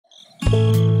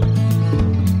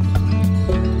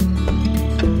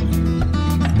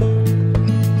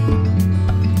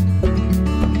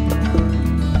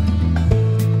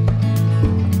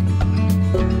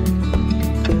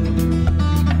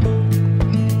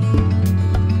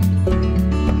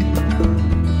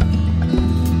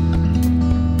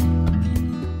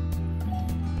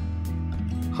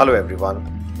Hello everyone,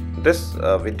 this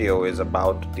video is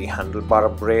about the handlebar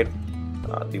upgrade.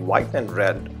 The white and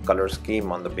red color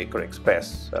scheme on the Baker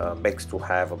Express begs to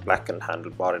have a blackened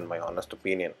handlebar in my honest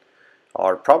opinion.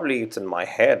 Or probably it's in my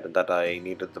head that I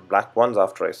needed the black ones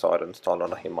after I saw it installed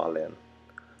on a Himalayan.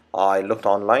 I looked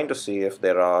online to see if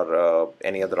there are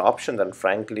any other options, and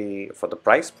frankly, for the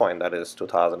price point, that is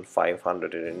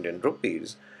 2,500 in Indian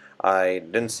rupees, I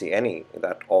didn't see any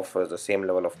that offers the same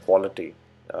level of quality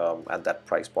at that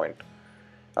price point.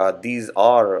 These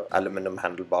are aluminum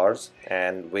handlebars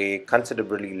and weigh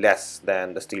considerably less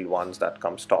than the steel ones that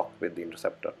come stock with the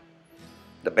Interceptor.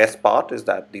 The best part is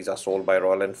that these are sold by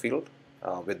Royal Enfield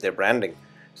with their branding,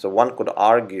 so one could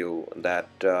argue that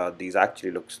these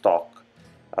actually look stock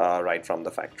right from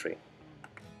the factory.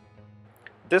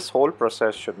 This whole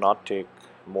process should not take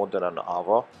more than an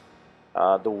hour.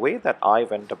 The way that I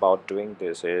went about doing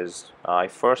this is I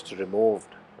first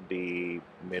removed the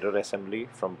mirror assembly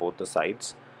from both the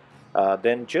sides,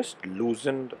 then just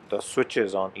loosened the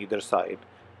switches on either side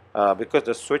because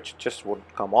the switch just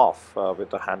wouldn't come off with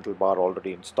the handlebar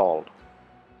already installed.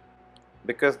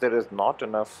 Because there is not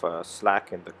enough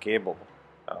slack in the cable,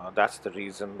 that's the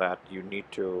reason that you need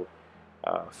to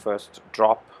first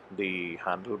drop the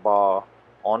handlebar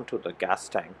onto the gas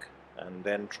tank and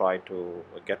then try to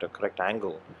get a correct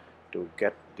angle to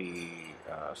get the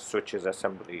switches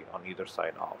assembly on either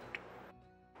side out.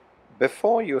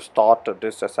 Before you start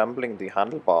disassembling the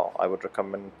handlebar, I would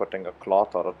recommend putting a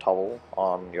cloth or a towel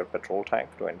on your petrol tank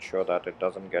to ensure that it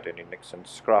doesn't get any nicks and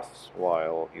scruffs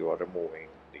while you are removing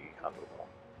the handlebar.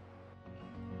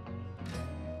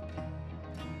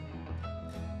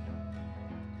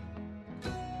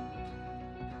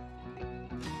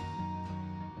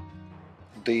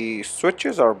 The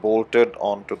switches are bolted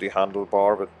onto the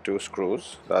handlebar with two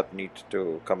screws that need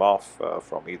to come off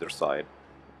from either side.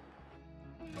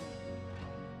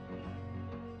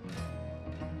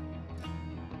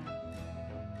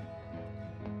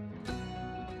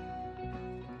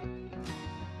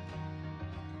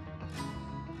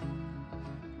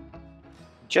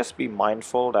 Just be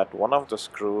mindful that one of the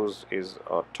screws is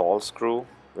a tall screw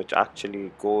which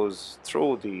actually goes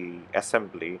through the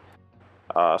assembly.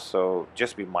 So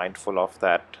just be mindful of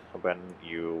that when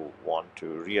you want to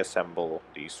reassemble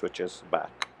the switches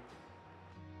back.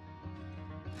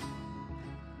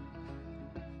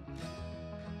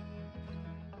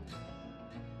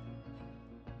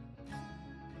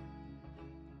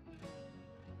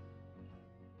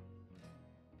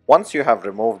 Once you have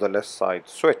removed the left side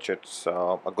switch, it's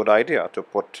a good idea to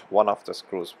put one of the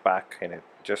screws back in it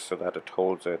just so that it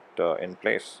holds it in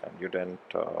place and you don't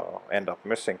end up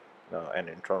missing an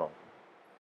internal.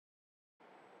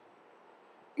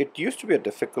 It used to be a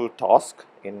difficult task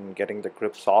in getting the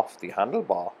grips off the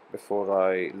handlebar before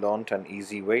I learned an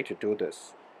easy way to do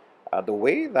this. The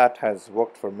way that has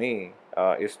worked for me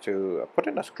is to put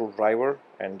in a screwdriver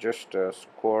and just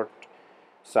squirt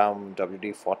some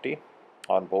WD-40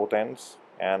 on both ends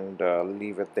and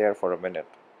leave it there for a minute.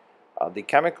 The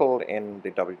chemical in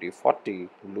the WD-40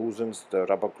 loosens the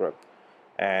rubber grip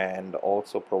and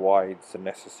also provides the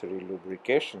necessary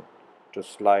lubrication to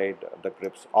slide the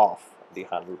grips off the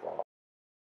handlebar.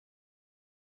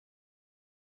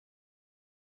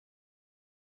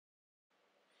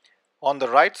 On the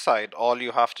right side, all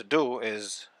you have to do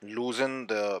is loosen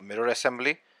the mirror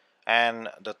assembly and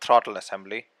the throttle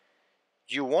assembly.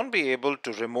 You won't be able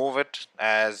to remove it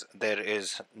as there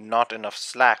is not enough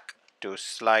slack to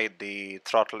slide the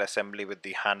throttle assembly with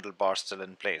the handlebar still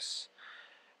in place.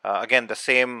 Again, the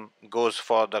same goes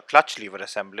for the clutch lever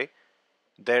assembly.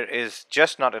 There is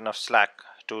just not enough slack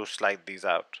to slide these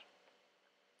out.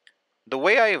 The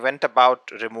way I went about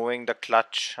removing the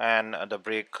clutch and the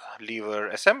brake lever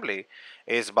assembly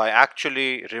is by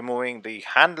actually removing the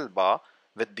handlebar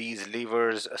with these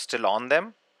levers still on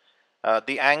them.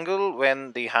 The angle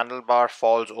when the handlebar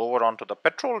falls over onto the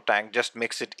petrol tank just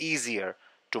makes it easier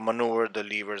to maneuver the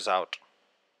levers out.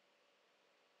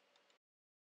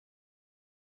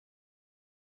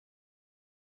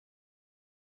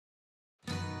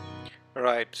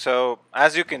 Right, so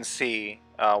as you can see,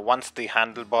 once the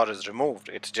handlebar is removed,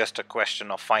 it's just a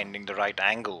question of finding the right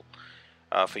angle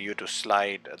for you to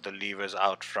slide the levers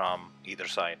out from either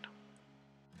side.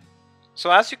 So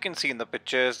as you can see in the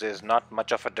pictures, there's not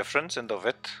much of a difference in the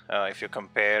width if you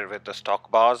compare with the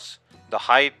stock bars. The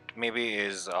height maybe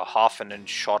is a half an inch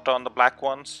shorter on the black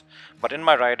ones, but in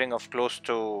my riding of close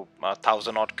to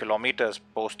 1,000 odd kilometers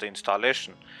post the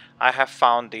installation, I have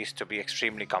found these to be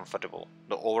extremely comfortable.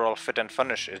 The overall fit and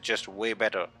finish is just way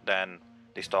better than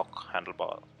the stock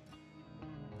handlebar.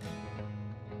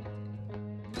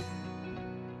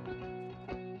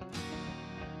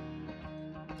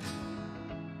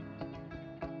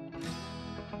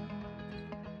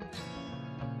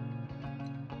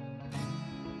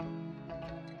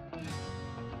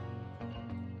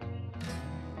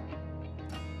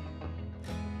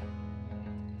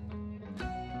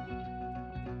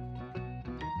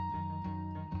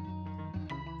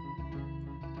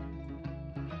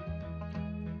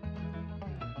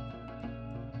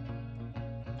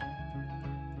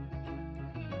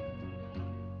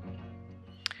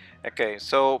 Okay,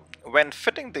 so when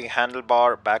fitting the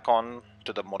handlebar back on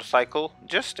to the motorcycle,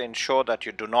 just ensure that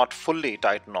you do not fully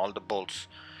tighten all the bolts.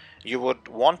 You would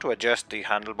want to adjust the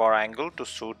handlebar angle to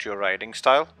suit your riding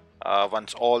style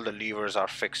once all the levers are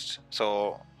fixed.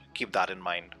 So keep that in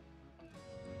mind.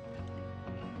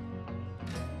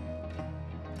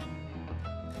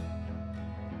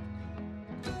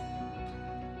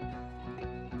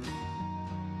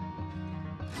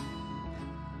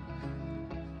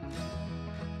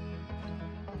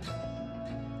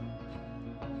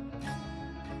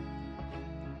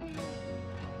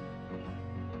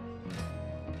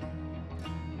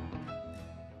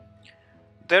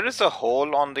 There is a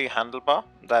hole on the handlebar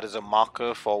that is a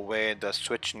marker for where the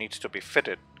switch needs to be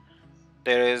fitted.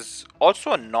 There is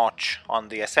also a notch on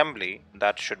the assembly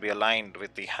that should be aligned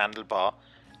with the handlebar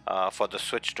for the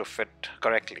switch to fit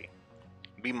correctly.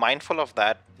 Be mindful of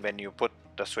that when you put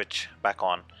the switch back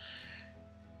on.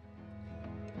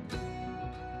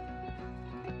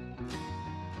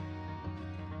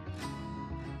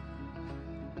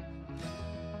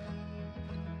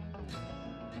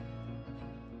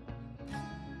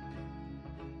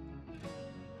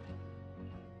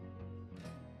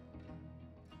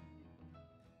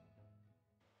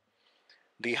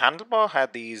 The handlebar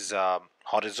had these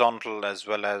horizontal as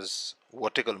well as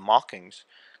vertical markings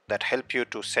that help you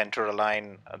to center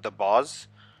align the bars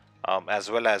as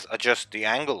well as adjust the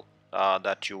angle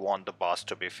that you want the bars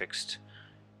to be fixed.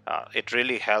 It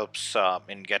really helps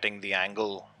in getting the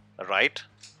angle right,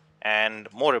 and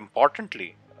more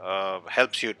importantly,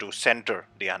 helps you to center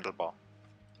the handlebar.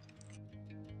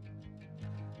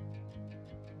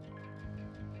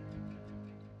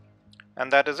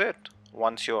 And that is it.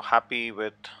 Once you're happy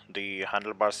with the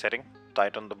handlebar setting,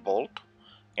 tighten the bolt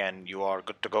and you are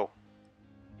good to go.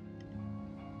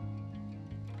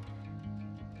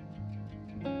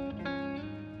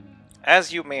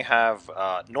 As you may have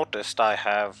noticed, I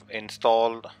have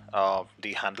installed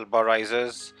the handlebar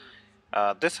risers.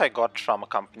 This I got from a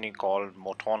company called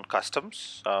Moton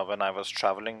Customs. When I was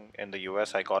traveling in the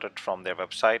US, I got it from their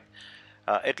website.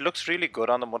 It looks really good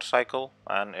on the motorcycle,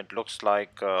 and it looks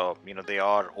like they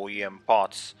are OEM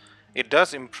parts. It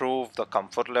does improve the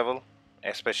comfort level,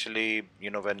 especially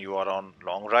when you are on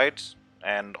long rides,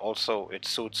 and also it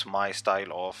suits my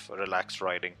style of relaxed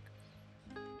riding.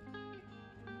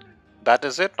 That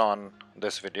is it on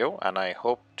this video, and I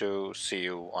hope to see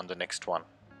you on the next one.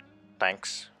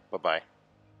 Thanks. Bye bye.